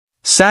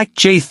SAC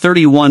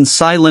J-31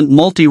 Silent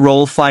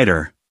Multi-Role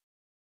Fighter.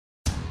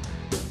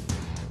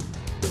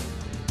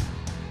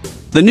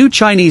 The new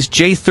Chinese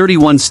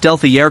J-31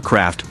 Stealthy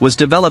aircraft was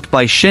developed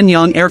by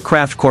Shenyang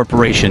Aircraft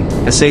Corporation,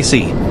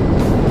 SAC.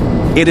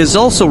 It is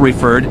also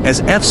referred as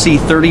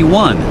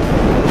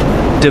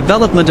FC-31.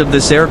 Development of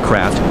this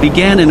aircraft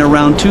began in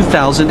around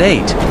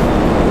 2008.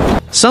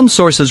 Some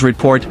sources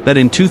report that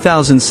in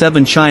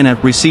 2007 China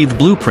received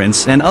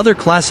blueprints and other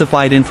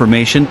classified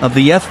information of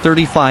the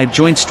F-35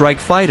 Joint Strike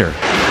Fighter.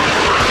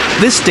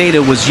 This data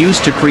was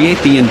used to create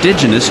the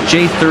indigenous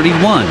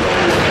J-31.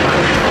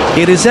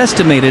 It is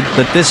estimated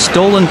that this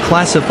stolen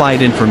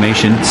classified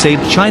information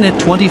saved China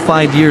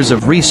 25 years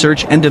of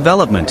research and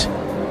development.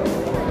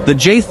 The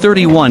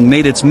J-31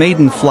 made its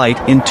maiden flight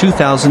in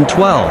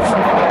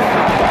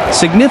 2012.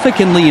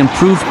 Significantly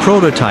improved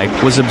prototype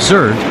was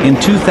observed in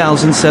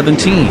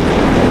 2017.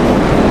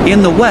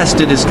 In the West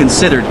it is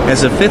considered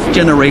as a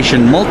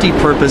fifth-generation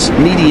multi-purpose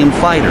medium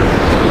fighter.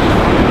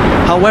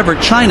 However,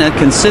 China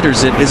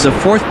considers it as a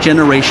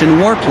fourth-generation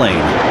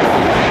warplane.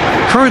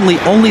 Currently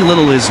only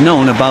little is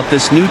known about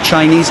this new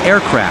Chinese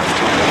aircraft.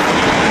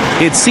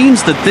 It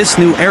seems that this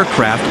new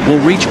aircraft will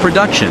reach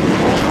production.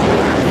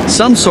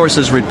 Some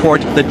sources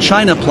report that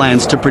China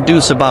plans to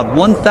produce about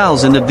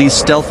 1,000 of these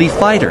stealthy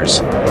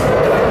fighters.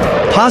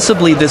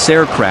 Possibly this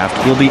aircraft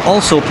will be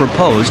also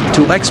proposed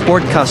to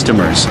export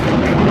customers.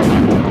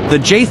 The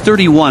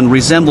J-31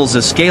 resembles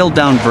a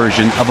scaled-down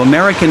version of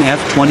American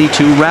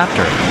F-22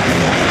 Raptor.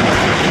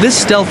 This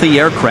stealthy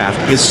aircraft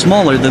is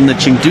smaller than the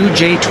Chengdu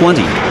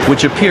J-20,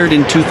 which appeared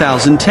in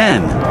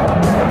 2010.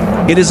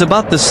 It is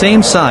about the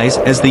same size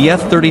as the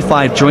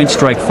F-35 Joint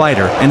Strike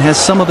Fighter and has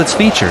some of its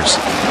features.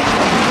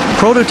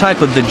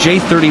 Prototype of the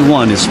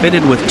J-31 is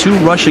fitted with two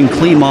Russian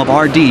Klimov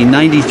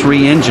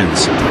RD-93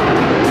 engines.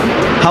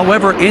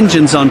 However,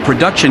 engines on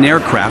production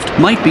aircraft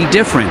might be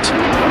different.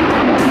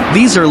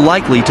 These are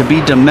likely to be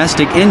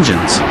domestic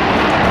engines.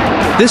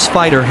 This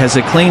fighter has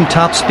a claimed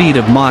top speed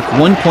of Mach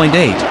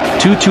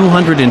 1.8 to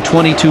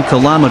 222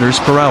 km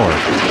per hour.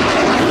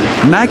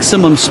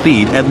 Maximum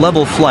speed at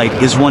level flight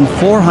is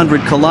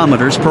 400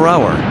 km per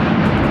hour.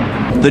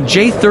 The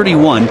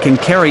J-31 can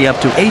carry up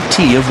to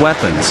 8T of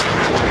weapons.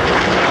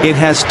 It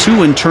has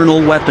two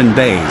internal weapon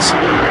bays.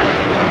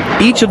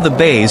 Each of the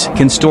bays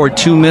can store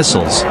 2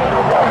 missiles.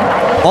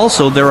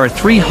 Also, there are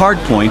 3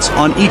 hardpoints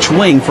on each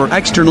wing for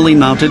externally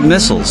mounted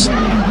missiles.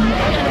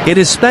 It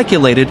is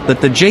speculated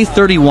that the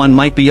J-31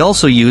 might be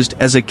also used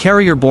as a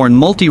carrier-borne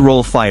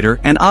multi-role fighter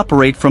and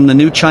operate from the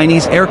new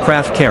Chinese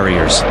aircraft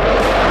carriers.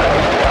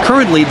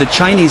 Currently, the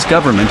Chinese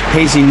government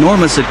pays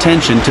enormous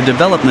attention to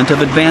development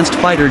of advanced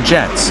fighter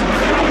jets.